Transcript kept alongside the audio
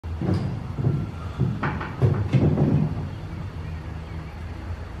What's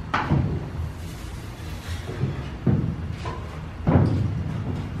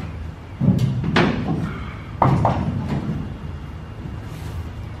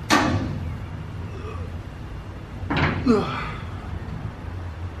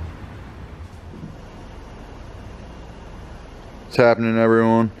happening,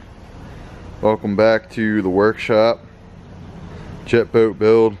 everyone? Welcome back to the workshop. Jet boat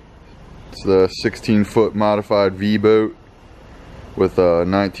build. It's the 16-foot modified V-boat with a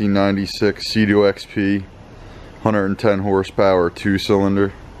 1996 Sea-Doo XP 110 horsepower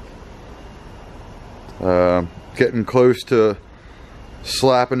 2-cylinder. Getting close to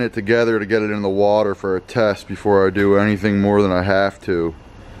slapping it together to get it in the water for a test before I do anything more than I have to.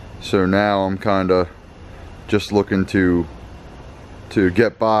 So now I'm kind of just looking to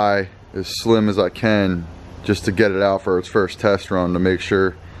get by as slim as I can, just to get it out for its first test run, to make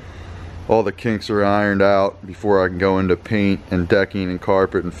sure all the kinks are ironed out before I can go into paint and decking and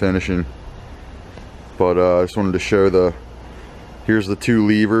carpet and finishing. But I just wanted to show here's the two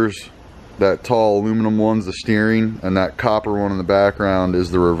levers. That tall aluminum one's the steering, and that copper one in the background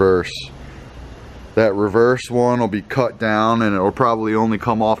is the reverse. That reverse one will be cut down, and it will probably only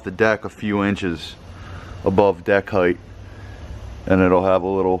come off the deck a few inches above deck height. And it'll have a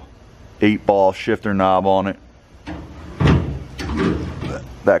little 8-ball shifter knob on it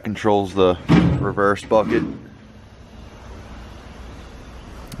that controls the reverse bucket.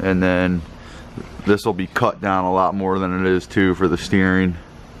 And then this will be cut down a lot more than it is too for the steering.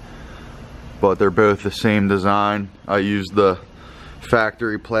 But they're both the same design. I used the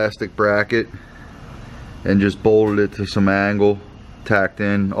factory plastic bracket and just bolted it to some angle, tacked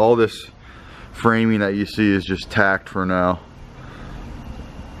in. All this framing that you see is just tacked for now.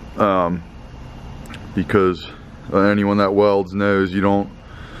 Because anyone that welds knows you don't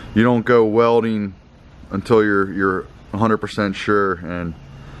go welding until you're 100% sure, and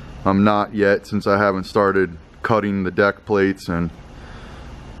I'm not yet, since I haven't started cutting the deck plates and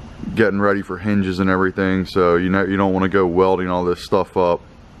getting ready for hinges and everything. So you don't want to go welding all this stuff up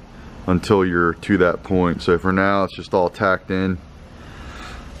until you're to that point. So for now it's just all tacked in.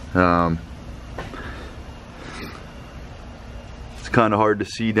 Kind of hard to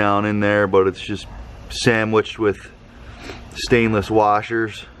see down in there, but it's just sandwiched with stainless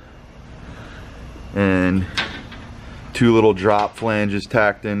washers and two little drop flanges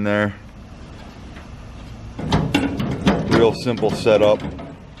tacked in there. Real simple setup.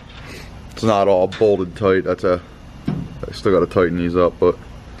 It's not all bolted tight. I still got to tighten these up, but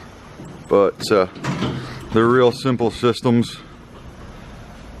they're real simple systems.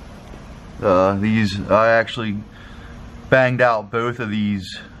 These I actually banged out both of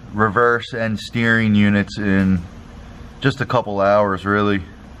these reverse and steering units in just a couple hours, really.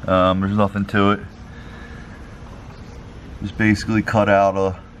 There's nothing to it. Just basically cut out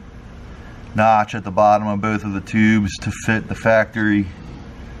a notch at the bottom of both of the tubes to fit the factory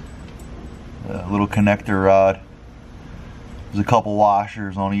little connector rod. There's a couple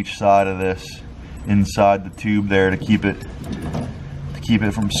washers on each side of this inside the tube there to keep it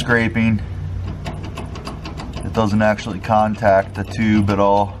from scraping. It doesn't actually contact the tube at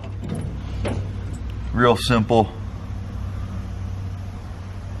all. Real simple.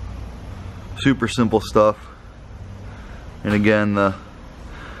 Super simple stuff. And again, the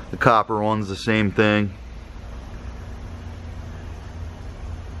copper one's the same thing.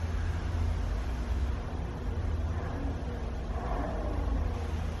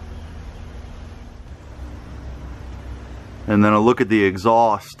 And then a look at the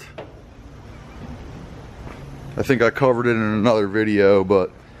exhaust. I think I covered it in another video,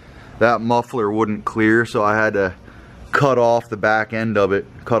 but that muffler wouldn't clear, so I had to cut off the back end of it,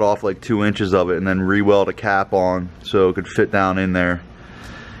 cut off like 2 inches of it, and then re-weld a cap on so it could fit down in there.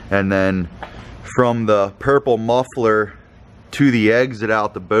 And then from the purple muffler to the exit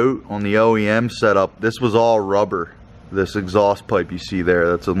out the boat on the OEM setup, this was all rubber. This exhaust pipe you see there,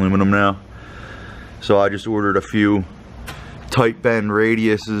 that's aluminum now. So I just ordered a few tight bend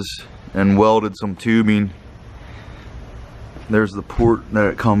radiuses and welded some tubing. There's the port that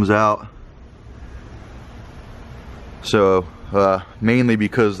it comes out. So mainly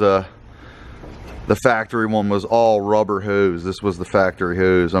because the factory one was all rubber hose. This was the factory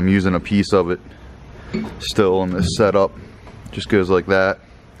hose. I'm using a piece of it still in this setup. Just goes like that.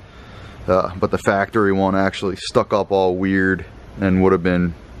 But the factory one actually stuck up all weird and would have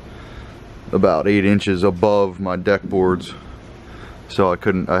been about 8 inches above my deck boards. So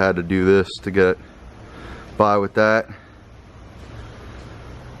I had to do this to get by with that.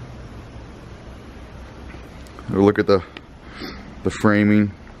 Look at the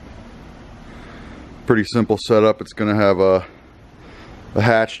framing. pretty simple setup. It's gonna have a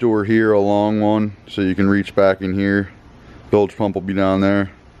hatch door here, a long one, so you can reach back in here. Bilge pump will be down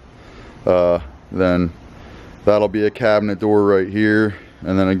there. Then that'll be a cabinet door right here,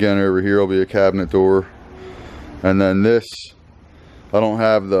 and then again over here will be a cabinet door. And then this, I don't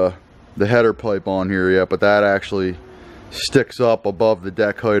have the header pipe on here yet, but that actually sticks up above the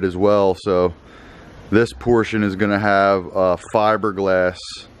deck height as well. So this portion is going to have a fiberglass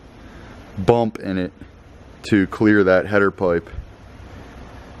bump in it to clear that header pipe.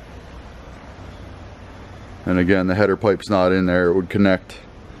 And again, the header pipe's not in there. It would connect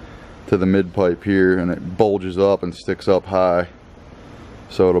to the mid pipe here, and it bulges up and sticks up high.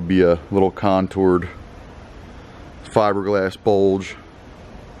 So it'll be a little contoured fiberglass bulge,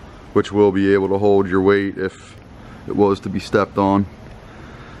 which will be able to hold your weight if it was to be stepped on.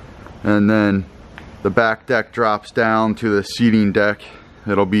 And then the back deck drops down to the seating deck.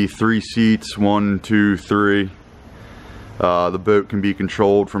 It'll be 3 seats, 1, 2, 3. The boat can be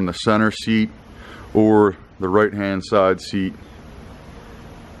controlled from the center seat or the right hand side seat.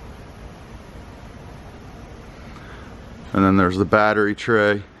 And then there's the battery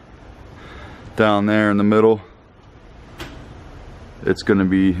tray down there in the middle. It's 2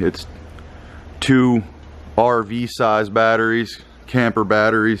 RV size batteries, camper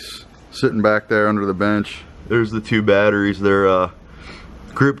batteries, sitting back there under the bench. There's the 2 batteries. They're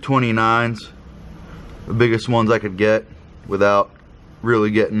Group 29s, the biggest ones I could get without really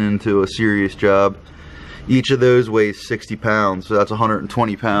getting into a serious job. Each of those weighs 60 pounds, so that's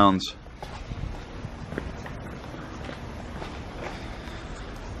 120 pounds.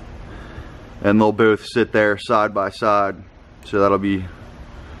 And they'll both sit there side by side, so that'll be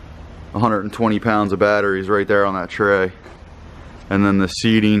 120 pounds of batteries right there on that tray. And then the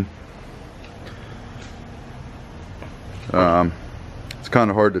seating, it's kind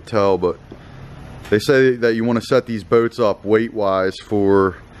of hard to tell, but they say that you want to set these boats up weight wise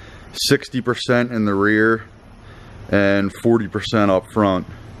for 60% in the rear and 40% up front.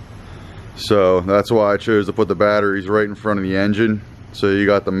 So that's why I chose to put the batteries right in front of the engine. So you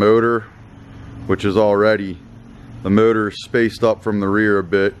got the motor, which is already, the motor is spaced up from the rear a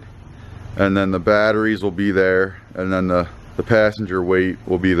bit, and then the batteries will be there, and then the passenger weight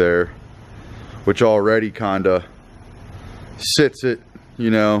will be there, which already kind of sits it, you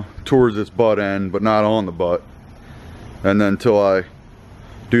know, towards its butt end, but not on the butt. And then until I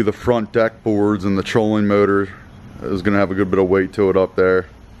do the front deck boards, and the trolling motor is going to have a good bit of weight to it up there,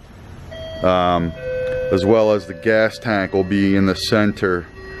 as well as the gas tank will be in the center,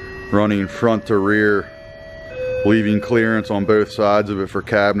 running front to rear, leaving clearance on both sides of it for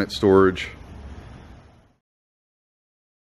cabinet storage.